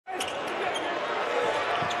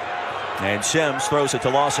And Sims throws it to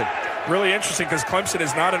Lawson. Really interesting because Clemson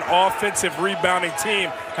is not an offensive rebounding team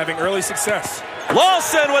having early success.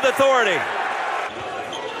 Lawson with authority.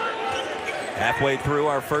 Halfway through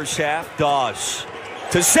our first half, Dawes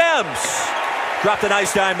to Sims. Dropped a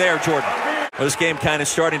nice dime there, Jordan. Well, this game kind of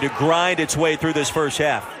starting to grind its way through this first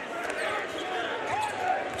half.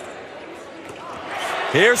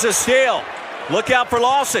 Here's a steal. Look out for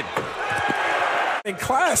Lawson. In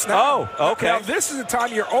class now. Oh, okay. Now this is the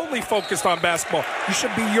time you're only focused on basketball. You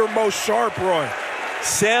should be your most sharp, Roy.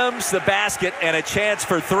 Sims the basket and a chance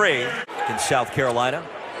for three in South Carolina.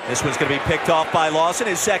 This one's going to be picked off by Lawson,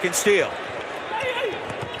 his second steal.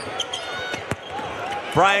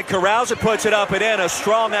 Brian Carouza puts it up and in. A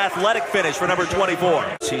strong athletic finish for number 24.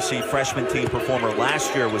 CC freshman team performer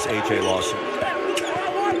last year was A.J. Lawson.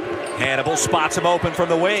 Hannibal spots him open from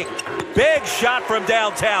the wing. Big shot from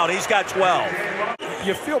downtown. He's got 12.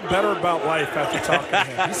 You feel better about life after talking to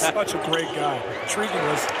him. He's such a great guy. Intriguing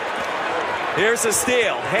listen. Here's a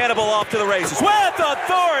steal. Hannibal off to the races with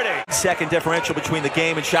authority. Second differential between the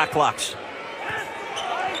game and shot clocks.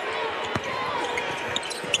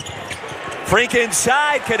 Frink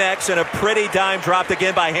inside connects, and a pretty dime dropped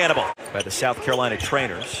again by Hannibal. By the South Carolina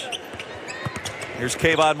trainers. Here's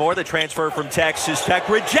Kayvon Moore, the transfer from Texas Tech.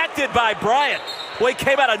 Rejected by Bryant. Boy, he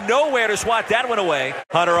came out of nowhere to swat that one away.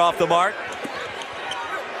 Hunter off the mark.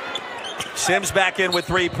 Sims back in with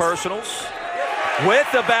three personals.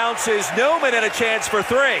 With the bounces, Newman and a chance for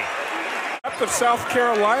three. Of South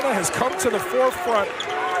Carolina has come to the forefront.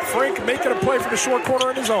 Frink making a play from the short corner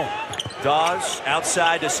in his own. Dawes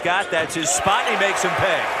outside to Scott. That's his spot, and he makes him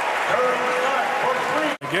pay.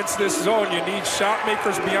 Against this zone, you need shot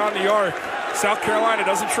makers beyond the arc. South Carolina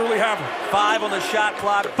doesn't truly have them. 5 on the shot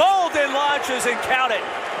clock. Bolden launches and count it.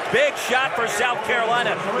 Big shot for South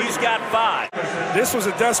Carolina. He's got 5. This was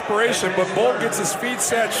a desperation, but Bolden gets his feet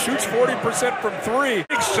set, shoots 40% from 3.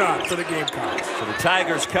 Big shot for the Gamecocks. So the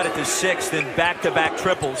Tigers cut it to 6, then back-to-back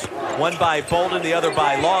triples. One by Bolden, the other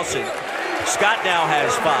by Lawson. Scott now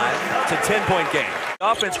has 5. It's a 10-point game.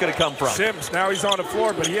 Offense going to come from Sims. Now he's on the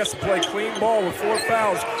floor, but he has to play clean ball with 4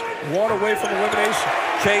 fouls. 1 away from elimination.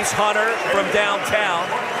 Chase Hunter from downtown.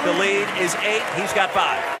 The lead is 8. He's got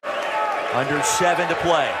 5. Under 7 to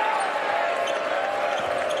play.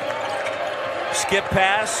 Skip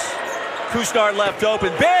pass. Kusnar left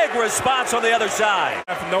open. Big response on the other side.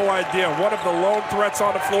 I have no idea. One of the lone threats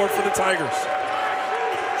on the floor for the Tigers.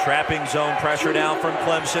 Trapping zone pressure now from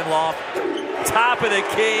Clemson. Loft. Top of the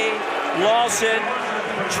key. Lawson.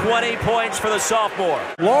 20 points for the sophomore.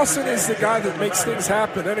 Lawson is the guy that makes things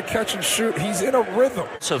happen. Then a catch and shoot. He's in a rhythm.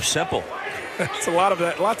 So simple. It's a lot of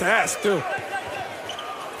that. A lot to ask, too.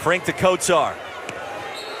 Frink to Kotsar.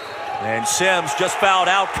 And Sims just fouled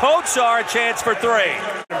out. Kotsar, a chance for 3.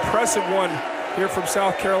 Impressive one here from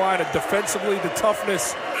South Carolina. Defensively, the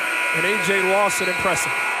toughness. And A.J. Lawson,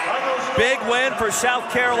 impressive. Big win for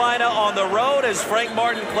South Carolina on the road as Frank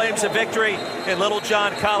Martin claims a victory in Little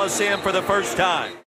John Coliseum for the first time.